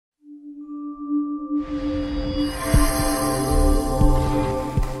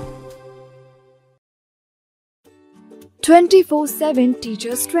24/7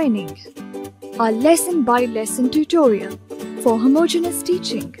 teachers training. A lesson-by-lesson tutorial for homogeneous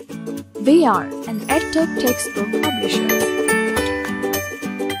teaching. We are an EdTech textbook publisher.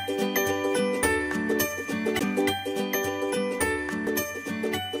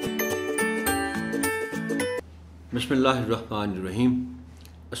 Bismillahirrahmanirrahim.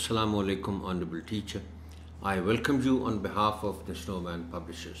 Assalamu alaikum, honorable teacher. I welcome you on behalf of the Snowman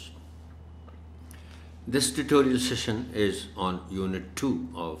Publishers. This tutorial session is on Unit 2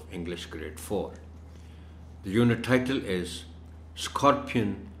 of English Grade 4. The unit title is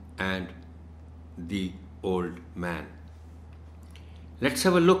Scorpion and the Old Man. Let's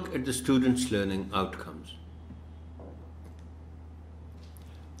have a look at the students' learning outcomes.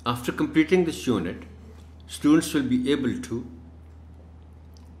 After completing this unit, students will be able to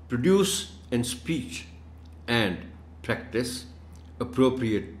produce in speech and practice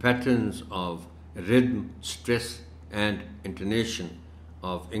appropriate patterns of rhythm, stress, and intonation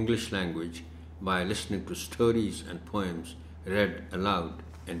of English language by listening to stories and poems read aloud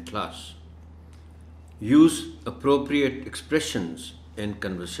in class. Use appropriate expressions in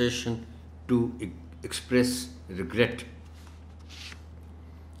conversation to express regret.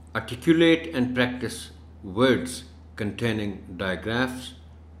 Articulate and practice words containing digraphs,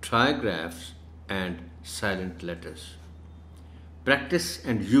 trigraphs, and silent letters. Practice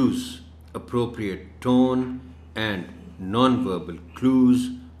and use appropriate tone and non-verbal clues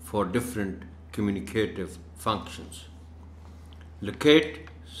for different communicative functions. Locate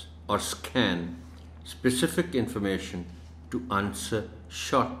or scan specific information to answer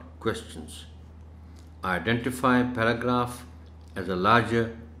short questions. Identify paragraph as a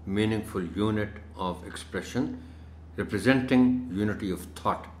larger, meaningful unit of expression representing unity of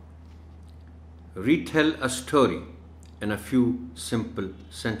thought. Retell a story in a few simple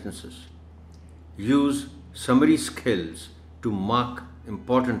sentences. Use summary skills to mark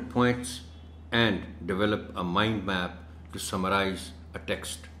important points and develop a mind map to summarize a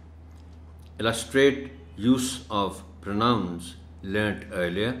text. Illustrate use of pronouns learnt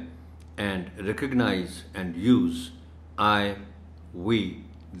earlier and recognize and use I, we,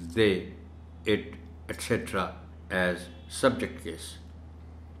 they, it, etc. as subject case.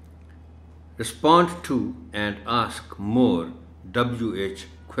 Respond to and ask more WH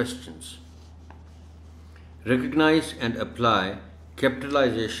questions. Recognize and apply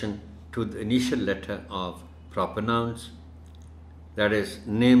capitalization to the initial letter of proper nouns, that is,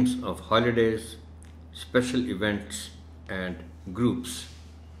 names of holidays, special events, and groups.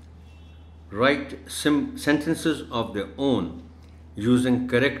 Write sentences of their own using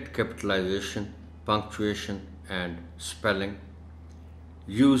correct capitalization, punctuation, and spelling.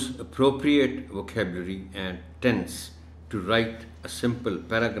 Use appropriate vocabulary and tense to write a simple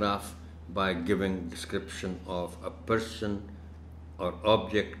paragraph by giving description of a person or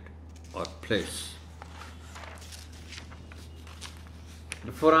object or place.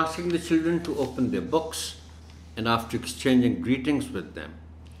 Before asking the children to open their books and after exchanging greetings with them,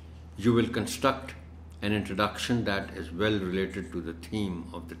 you will construct an introduction that is well related to the theme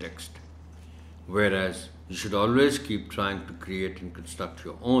of the text. Whereas you should always keep trying to create and construct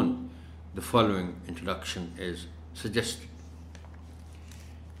your own, the following introduction is suggested.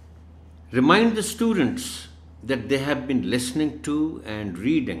 Remind the students that they have been listening to and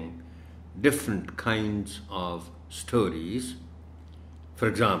reading different kinds of stories. For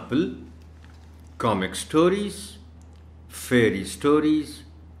example, comic stories, fairy stories,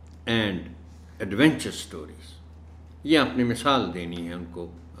 and adventure stories. ये आपने मिसाल देनी है उनको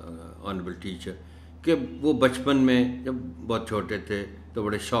honourable teacher कि वो बचपन में जब बहुत छोटे थे तो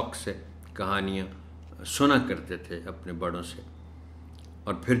बड़े शौक़ से कहानियाँ सुना करते थे अपने बड़ों से,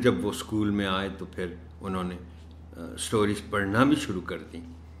 और फिर जब वो स्कूल में आए तो फिर उन्होंने स्टोरीज़ पढ़ना भी शुरू कर दी,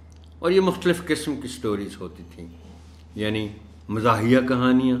 और ये मुख्तलिफ़ किस्म की स्टोरीज़ होती थी, यानी मज़ाहिया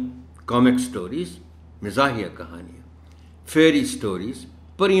कहानियाँ, कॉमिक स्टोरीज़, मज़ाहिया कहानियाँ, फेरी स्टोरीज़,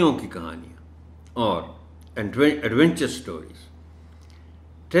 परियों की कहानियाँ, और adventure stories.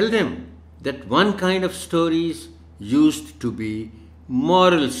 Tell them that one kind of stories used to be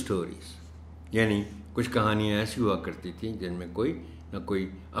moral stories, यानी कुछ कहानियाँ ऐसी हुआ करती थी जिनमें कोई न कोई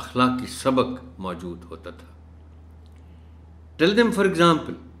अखलाकी सबक मौजूद होता था. Tell them, for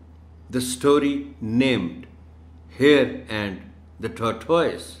example, the story named Hare and the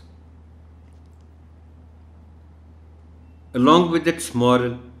Tortoise, along with its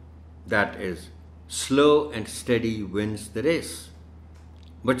moral, that is, slow and steady wins the race.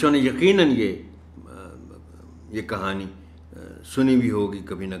 बच्चों ने यकीनन ये कहानी सुनी भी होगी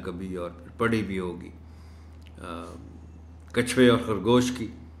कभी ना कभी और पढ़ी भी होगी, कछुए और खरगोश की,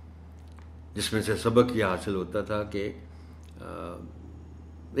 जिसमें से सबक ये हासिल होता था कि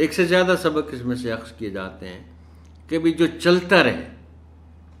एक से ज़्यादा सबक इसमें से अख्ज़ किए जाते हैं कि भी जो चलता रहे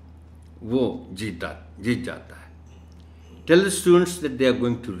वो जीत जाता है. Tell the students that they are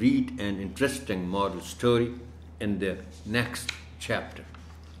going to read an interesting moral story in their next chapter.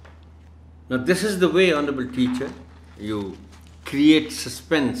 Now this is the way, honorable teacher, you create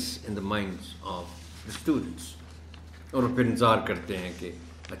suspense in the minds of the students. और फिर इंतज़ार करते हैं कि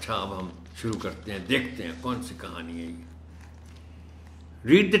अच्छा अब हम शुरू करते हैं, देखते हैं कौन सी कहानी है ये.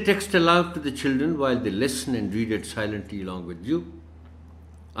 Read the text aloud to the children while they listen and read it silently along with you.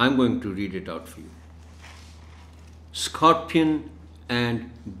 I'm going to read it out for you. Scorpion and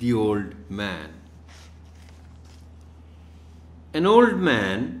the Old Man. An old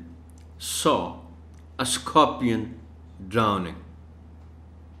man saw a scorpion drowning.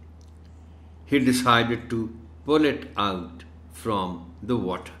 He decided to pull it out from the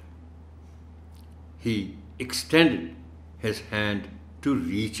water. He extended his hand to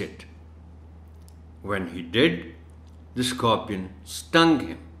reach it. When he did, the scorpion stung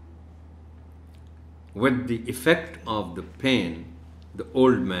him. With the effect of the pain, the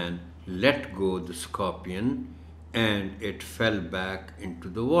old man let go the scorpion and it fell back into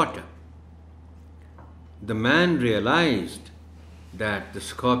the water. The man realized that the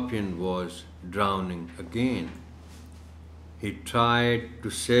scorpion was drowning again. He tried to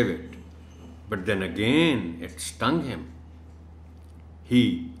save it, but then again it stung him.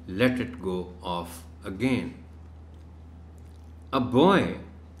 He let it go off again. A boy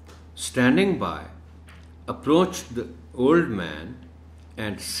standing by approached the old man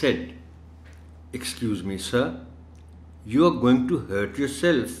and said, "Excuse me, sir, you are going to hurt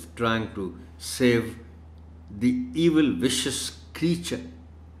yourself trying to save the evil, vicious creature.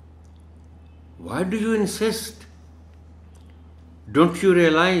 Why do you insist? Don't you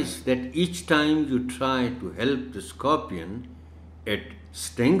realize that each time you try to help the scorpion, it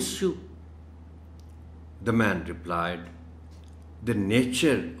stings you?" The man replied, "The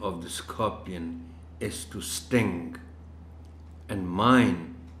nature of the scorpion is to sting, and mine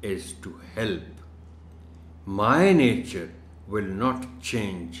is to help. My nature will not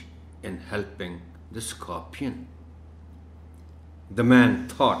change in helping the scorpion." The man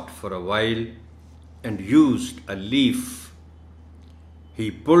thought for a while and used a leaf. He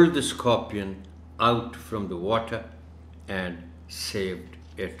pulled the scorpion out from the water and saved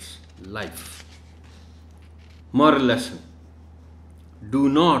its life. Moral lesson: do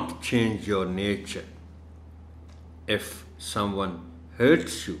not change your nature. If someone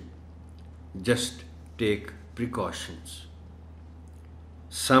hurts you, just take precautions.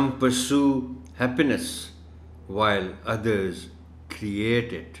 Some pursue happiness while others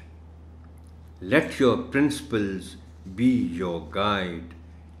create it. Let your principles be your guide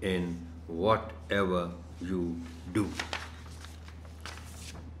in whatever you do.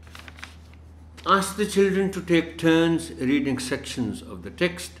 Ask the children to take turns reading sections of the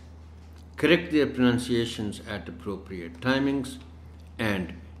text, correct their pronunciations at appropriate timings,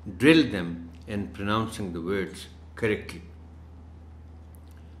 and drill them in pronouncing the words correctly.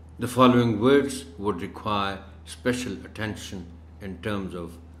 The following words would require special attention in terms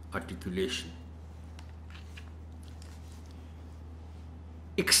of articulation.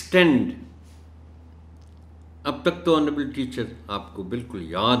 Extend. अब तक तो honourable teacher आपको बिल्कुल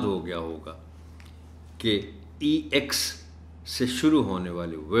याद हो गया होगा कि EX से शुरू होने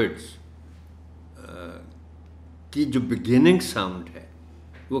वाले वर्ड्स की जो बिगिनिंग साउंड है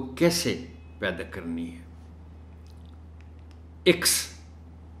वो कैसे पैदा करनी है. X,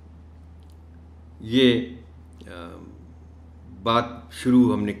 ये बात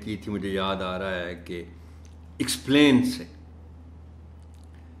शुरू हमने की थी, मुझे याद आ रहा है कि एक्सप्लेन से.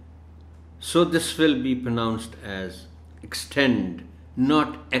 So this will be pronounced as extend,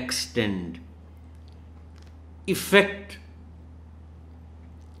 not extend. Effect.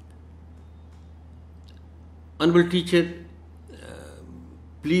 Honorable teacher,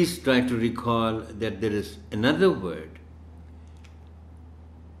 please try to recall that there is another word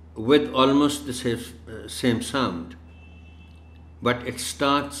with almost the same sound, but it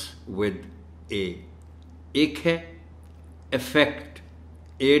starts with A. एक है effect,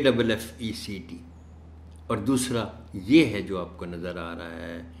 AFFECT, और दूसरा ये है जो आपको नज़र आ रहा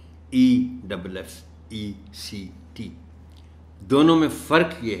है EFFECT. दोनों में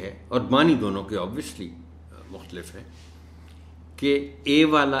फ़र्क ये है, और मानी दोनों के ऑब्वियसली मुख्तलिफ है, कि ए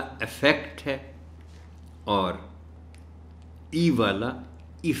वाला अफेक्ट है और ई वाला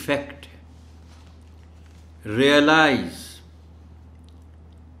इफेक्ट है. रियलाइज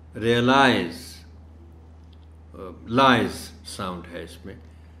लाइज साउंड है इसमें,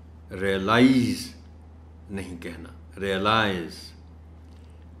 रियलाइज नहीं कहना. realize.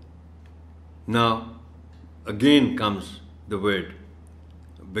 Now, again comes the word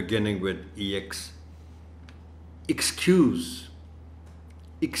beginning with EX. Excuse.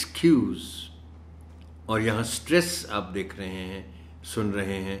 Excuse. और यहाँ स्ट्रेस आप देख रहे हैं, सुन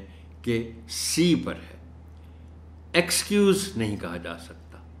रहे हैं कि सी पर है. एक्सक्यूज नहीं कहा जा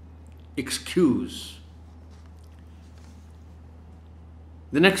सकता. Excuse.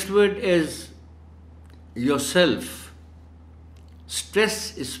 The next word is yourself.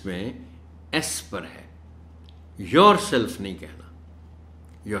 Stress इसमें एस पर है. योरसेल्फ नहीं कहना.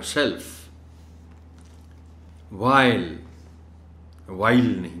 योरसेल्फ. वाइल.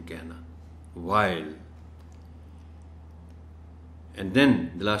 वाइल नहीं कहना. While. And then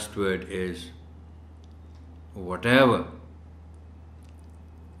the last word is whatever.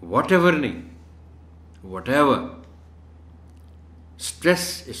 Whatever नहीं. Whatever. Stress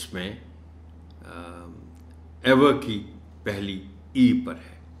इसमें ever की पहली E पर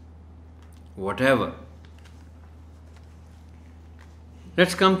है. Whatever.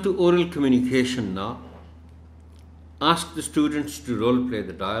 Let's come to oral communication now. Ask the students to role play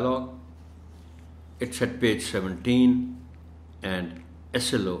the dialogue. It's at page 17. And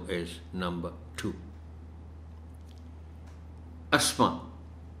SLO is number 2. Asma.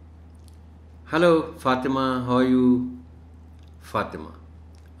 Hello, Fatima. How are you? Fatima.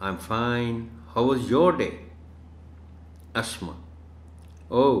 I'm fine. How was your day? Asma.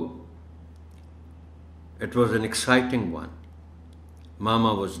 Oh, it was an exciting one.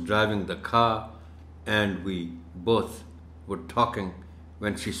 Mama was driving the car and we both were talking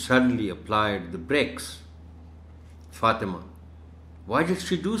when she suddenly applied the brakes. Fatima. Why did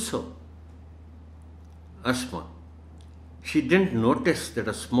she do so? Asma. She didn't notice that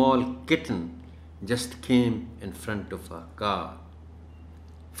a small kitten just came in front of her car.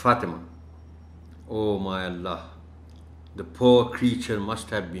 Fatima. Oh my Allah. The poor creature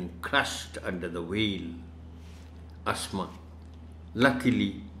must have been crushed under the wheel. Asma.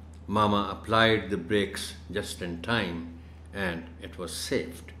 Luckily, Mama applied the brakes just in time and it was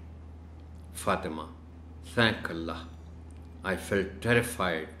saved. Fatima. Thank Allah. I felt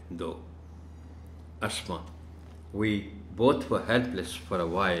terrified though. Asma. We both were helpless for a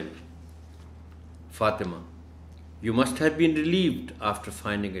while. Fatima. You must have been relieved after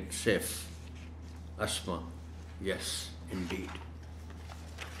finding it safe. Asma. Yes, indeed.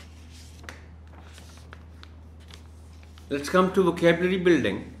 Let's come to vocabulary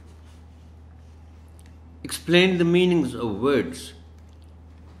building. Explain the meanings of words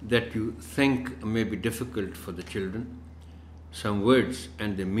that you think may be difficult for the children. Some words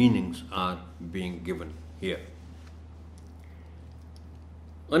and their meanings are being given here.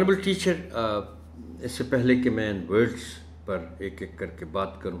 Honorable teacher, इससे पहले कि मैं इन words पर एक एक करके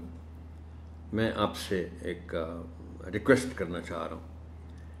बात करूं, मैं आपसे एक रिक्वेस्ट करना चाह रहा हूं.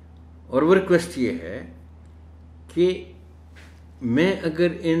 और वो रिक्वेस्ट ये है कि मैं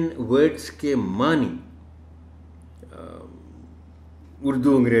अगर इन वर्ड्स के मानी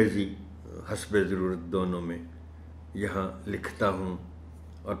उर्दू अंग्रेज़ी हस्बे ज़रूरत दोनों में यहाँ लिखता हूँ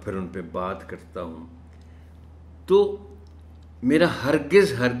और फिर उन पे बात करता हूँ, तो मेरा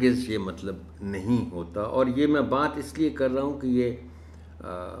हरगिज़ ये मतलब नहीं होता. और ये मैं बात इसलिए कर रहा हूँ कि ये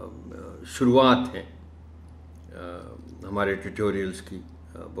शुरुआत है हमारे ट्यूटोरियल्स की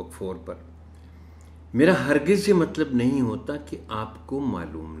बुक 4 पर. मेरा हरगिज़ ये मतलब नहीं होता कि आपको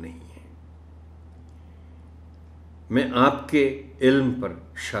मालूम नहीं है. मैं आपके इल्म पर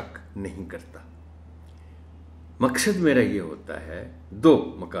शक नहीं करता. मकसद मेरा ये होता है, 2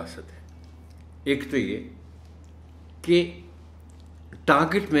 मकासद है. एक तो ये कि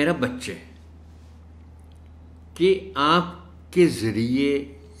टारगेट मेरा बच्चे है कि आपके ज़रिए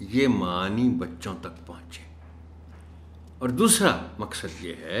ये मानी बच्चों तक पहुँचे. और दूसरा मकसद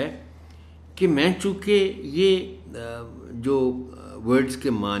ये है कि मैं चूँकि ये जो वर्ड्स के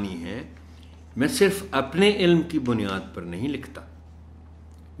मानी हैं, मैं सिर्फ अपने इल्म की बुनियाद पर नहीं लिखता.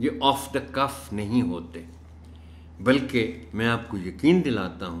 ये ऑफ द कफ नहीं होते, बल्कि मैं आपको यकीन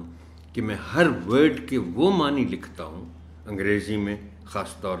दिलाता हूँ कि मैं हर वर्ड के वो मानी लिखता हूँ, अंग्रेज़ी में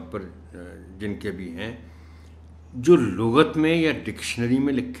ख़ास तौर पर जिनके भी हैं, जो लुग़त में या डिक्शनरी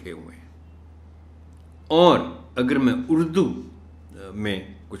में लिखे हुए हैं. और अगर मैं उर्दू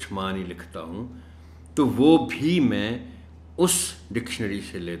में कुछ मानी लिखता हूँ तो वो भी मैं उस डिक्शनरी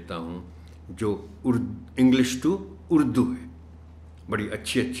से लेता हूँ जो इंग्लिश टू उर्दू है. बड़ी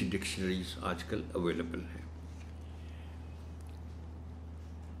अच्छी डिक्शनरीज आजकल अवेलेबल हैं.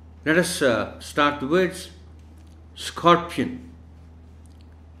 Let us start the words. Scorpion,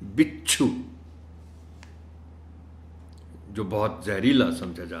 बिच्छू, जो बहुत जहरीला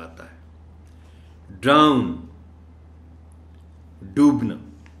समझा जाता है. Drown, डूबना।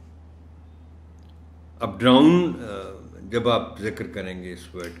 अब ड्राउन जब आप जिक्र करेंगे इस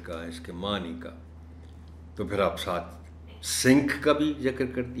वर्ड का, इसके मानी का, तो फिर आप साथ सिंक का भी जिक्र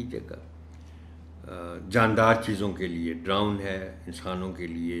कर दीजिएगा। जानदार चीज़ों के लिए ड्राउन है, इंसानों के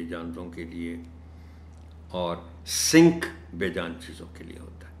लिए, जानवरों के लिए, और सिंक बेजान चीज़ों के लिए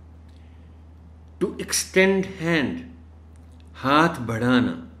होता है। टू एक्सटेंड हैंड, हाथ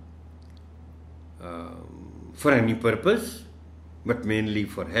बढ़ाना, for any purpose but mainly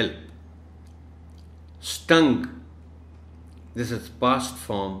for help. Stung, this is past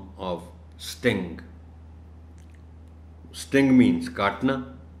form of sting. Sting means काटना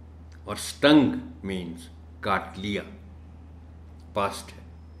और stung means काट लिया, past है।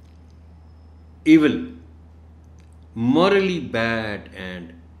 Evil, morally bad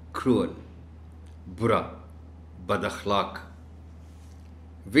and cruel, बुरा, बदअखलाक।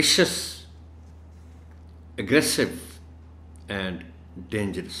 Vicious, aggressive and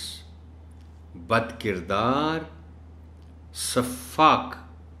dangerous, बद किरदार, सफाक।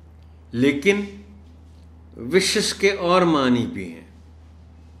 लेकिन विशेष के और मानी भी हैं,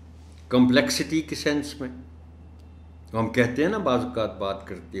 कॉम्प्लेक्सिटी के सेंस में। हम कहते हैं ना बाज़ औक़ात बात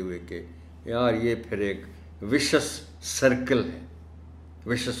करते हुए कि यार ये फिर एक विशेष सर्कल है,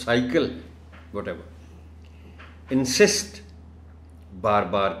 विशेष साइकिल है, व्हाटएवर। इंसिस्ट, बार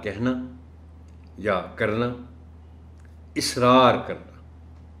बार कहना या करना, इसरार करना।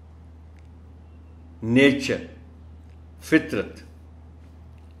 नेचर, फितरत।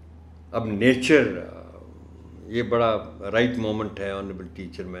 अब नेचर, ये बड़ा राइट मोमेंट है ऑनरेबल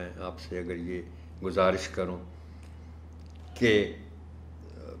टीचर, मैं आपसे अगर ये गुजारिश करूं कि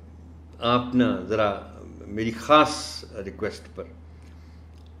आप ना ज़रा मेरी ख़ास रिक्वेस्ट पर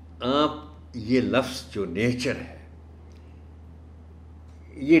आप ये लफ्ज़ जो नेचर है,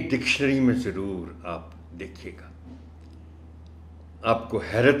 ये डिक्शनरी में ज़रूर आप देखिएगा। आपको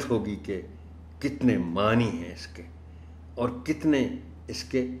हैरत होगी कि कितने मानी हैं इसके और कितने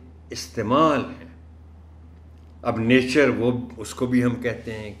इसके इस्तेमाल हैं। अब नेचर, वो उसको भी हम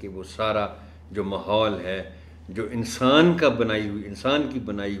कहते हैं कि वो सारा जो माहौल है, जो इंसान की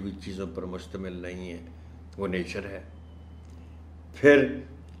बनाई हुई चीज़ों पर मुश्तमिल नहीं है, वो नेचर है। फिर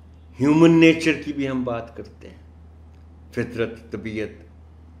ह्यूमन नेचर की भी हम बात करते हैं, फितरत, तबीयत।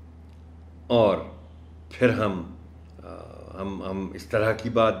 और फिर हम इस तरह की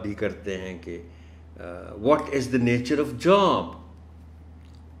बात भी करते हैं कि what is the nature of job,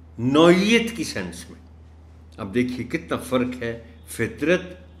 नौइयत की सेंस में। अब देखिए कितना फ़र्क है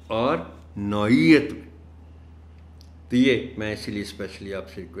फितरत और नौइयत में। तो ये मैं इसीलिए स्पेशली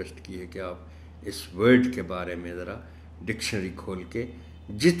आपसे रिक्वेस्ट की है कि आप इस वर्ड के बारे में ज़रा डिक्शनरी खोल के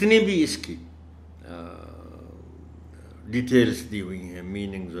जितनी भी इसकी डिटेल्स दी हुई हैं,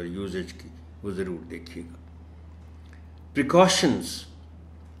 मीनिंग्स और यूजेज की, वो ज़रूर देखिएगा। प्रिकॉशंस,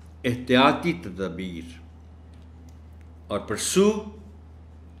 एहतियाती तदबीर। और परसू,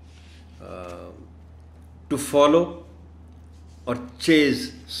 टू फॉलो और चेज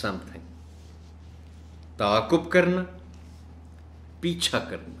समथिंग, ताक़ुब करना, पीछा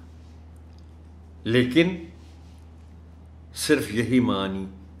करना। लेकिन सिर्फ यही मानी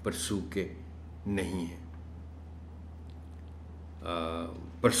परसू के नहीं है।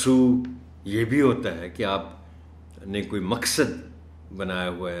 परसू ये भी होता है कि आपने कोई मकसद बनाया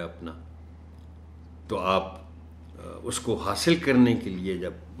हुआ है अपना, तो आप उसको हासिल करने के लिए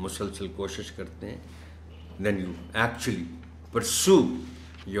जब मुसलसल कोशिश करते हैं, then you actually pursue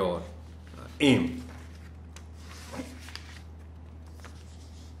your aim.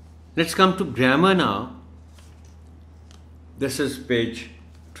 Let's come to grammar now. This is page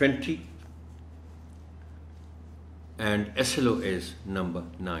 20 and SLO is number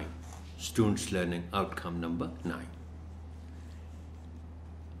 9. Students learning outcome number 9.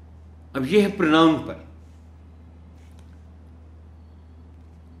 अब ये है प्रोनाउन पर।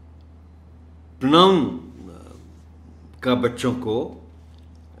 प्रोनाउन का बच्चों को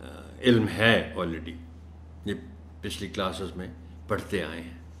इल्म है ऑलरेडी, ये पिछली क्लासेस में पढ़ते आए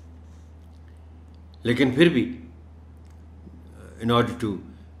हैं। लेकिन फिर भी in order to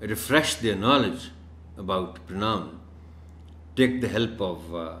refresh their knowledge about pronoun, take the help of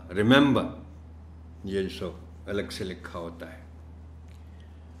remember, ये जो अलग से लिखा होता है।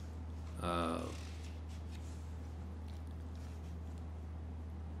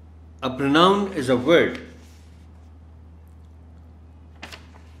 A pronoun is a word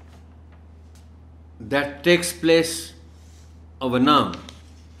that takes place of a noun.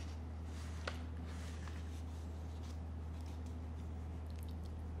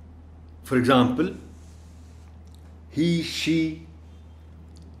 For example, he, she,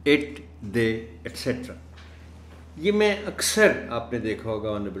 it, they, etc. ये मैं अक्सर आपने देखा होगा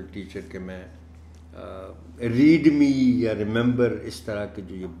ऑनरेबल टीचर के मैं रीड मी या रिमेंबर इस तरह के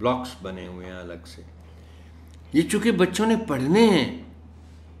जो ये ब्लॉक्स बने हुए हैं अलग से, ये चूंकि बच्चों ने पढ़ने हैं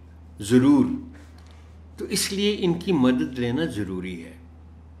ज़रूर, तो इसलिए इनकी मदद लेना ज़रूरी है।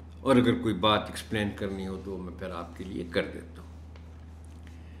 और अगर कोई बात एक्सप्लेन करनी हो तो मैं फिर आपके लिए कर देता हूँ।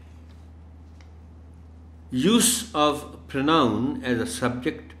 Use of pronoun as a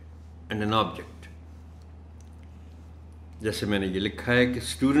subject and an object. जैसे मैंने ये लिखा है कि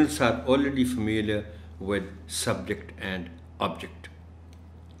students are already familiar with subject and object,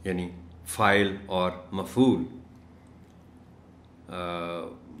 यानी फ़ाइल और मफ़ूल।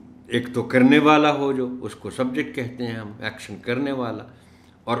 एक तो करने वाला हो जो, उसको सब्जेक्ट कहते हैं हम, एक्शन करने वाला,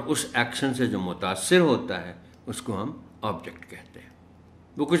 और उस एक्शन से जो मुतासिर होता है उसको हम ऑब्जेक्ट कहते हैं।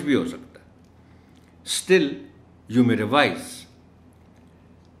 वो कुछ भी हो सकता है। Still you may revise.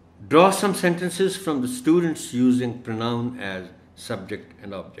 Draw some sentences from the students using pronoun as subject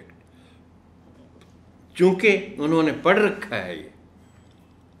and object. चूंकि उन्होंने पढ़ रखा है ये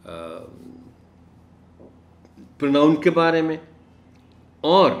प्रोनाउन के बारे में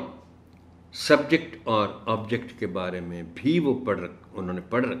और सब्जेक्ट और ऑब्जेक्ट के बारे में भी वो उन्होंने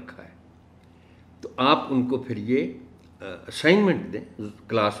पढ़ रखा है, तो आप उनको फिर ये असाइनमेंट दें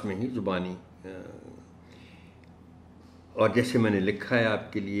क्लास में ही ज़ुबानी। और जैसे मैंने लिखा है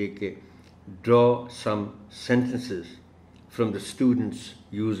आपके लिए कि draw some sentences from the students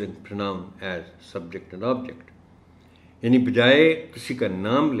using pronoun as subject and object, यानी बजाय किसी का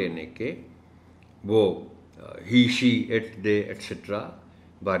नाम लेने के वो ही, शी, इट, दे एट्सेट्रा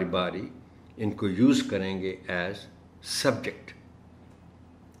बारी बारी इनको यूज़ करेंगे एज सब्जेक्ट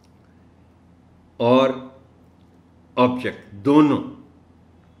और ऑब्जेक्ट दोनों।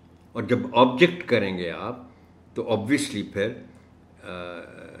 और जब ऑब्जेक्ट करेंगे आप तो ऑब्वियसली फिर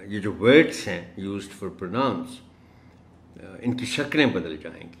ये जो वर्ड्स हैं यूज्ड फॉर प्रोनाउंस, इनकी शक्लें बदल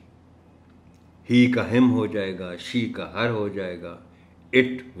जाएंगी। ही का हिम हो जाएगा, शी का हर हो जाएगा,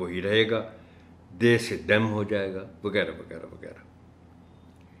 इट वही रहेगा, दे से देम हो जाएगा, वगैरह वगैरह वगैरह।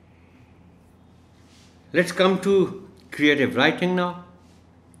 Let's come to creative writing now.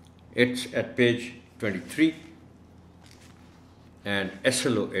 It's eight page 23 and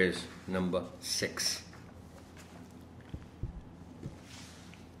SLO is number 6.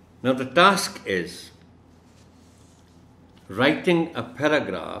 Now the task is writing a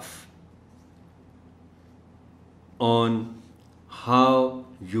paragraph on how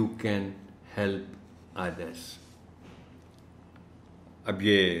you can help others. अब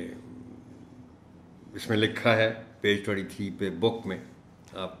ये इसमें लिखा है पेज 23 पे बुक में,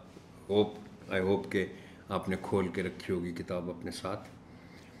 आप आई होप के आपने खोल के रखी होगी किताब अपने साथ।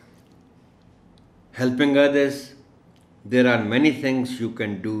 Helping others, there are many things you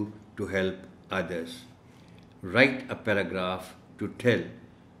can do to help others. Write a paragraph to tell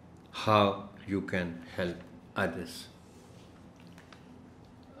how you can help others.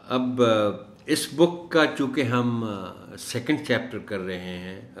 अब इस बुक का चूँकि हम सेकंड चैप्टर कर रहे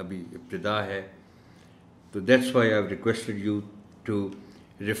हैं, अभी इब्तिदा है, तो that's why I've requested you to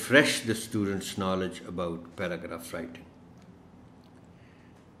refresh the students' knowledge about paragraph writing.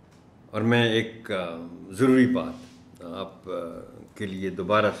 और मैं एक ज़रूरी बात आप के लिए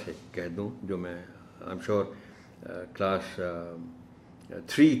दोबारा से कह दूं, जो मैं आई एम श्योर क्लास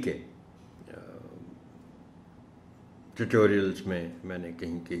 3 के ट्यूटोरियल्स में मैंने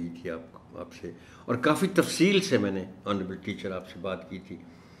कहीं कही थी आपसे, और काफ़ी तफसील से मैंने ऑनरेबल टीचर आपसे बात की थी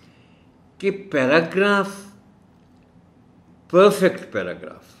कि पैराग्राफ, परफेक्ट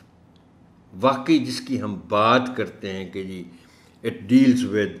पैराग्राफ, वाकई जिसकी हम बात करते हैं कि जी it deals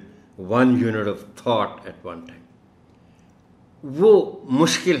with one unit of thought at one time, वो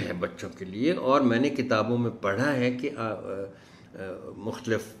मुश्किल है बच्चों के लिए। और मैंने किताबों में पढ़ा है कि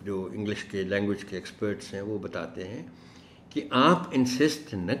मुख्तलिफ जो इंग्लिश के लैंग्वेज के एक्सपर्ट्स हैं वो बताते हैं कि आप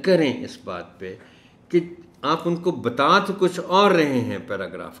इंसिस्ट न करें इस बात पे कि आप उनको बता तो कुछ और रहे हैं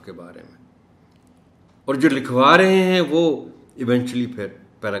पैराग्राफ के बारे में, और जो लिखवा रहे हैं वो इवेंचुअली फिर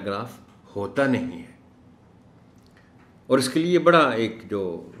पैराग्राफ होता नहीं है। और इसके लिए बड़ा एक जो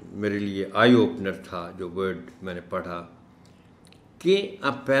मेरे लिए आई ओपनर था जो वर्ड मैंने पढ़ा कि a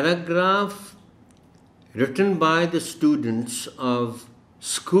paragraph written by the students of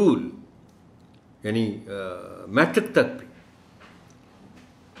school, यानी मैट्रिक तक भी,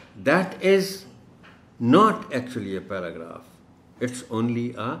 that is not actually a paragraph, it's only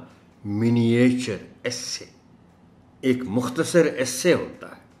a miniature एस्से। एक मुख्तसर एस्से होता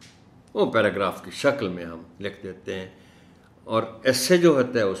है, वो पैराग्राफ की शक्ल में हम लिख देते हैं, और एस्से जो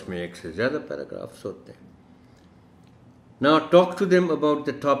होता है उसमें एक से ज़्यादा पैराग्राफ्स होते हैं। Now talk to them about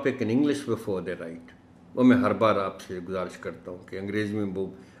the topic in English before they write. वो मैं हर बार आपसे गुजारिश करता हूँ कि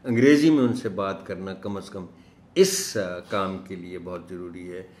अंग्रेज़ी में उनसे बात करना कम से कम इस काम के लिए बहुत ज़रूरी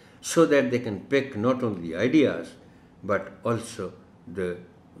है, so that they can pick not only the ideas but also the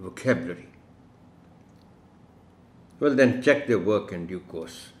vocabulary. Well, then check their work in due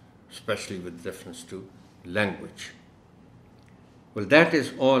course, especially with reference to language. Well, that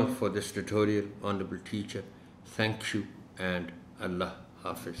is all for this tutorial, Honorable Teacher. Thank you and Allah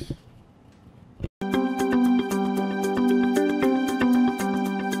Hafiz.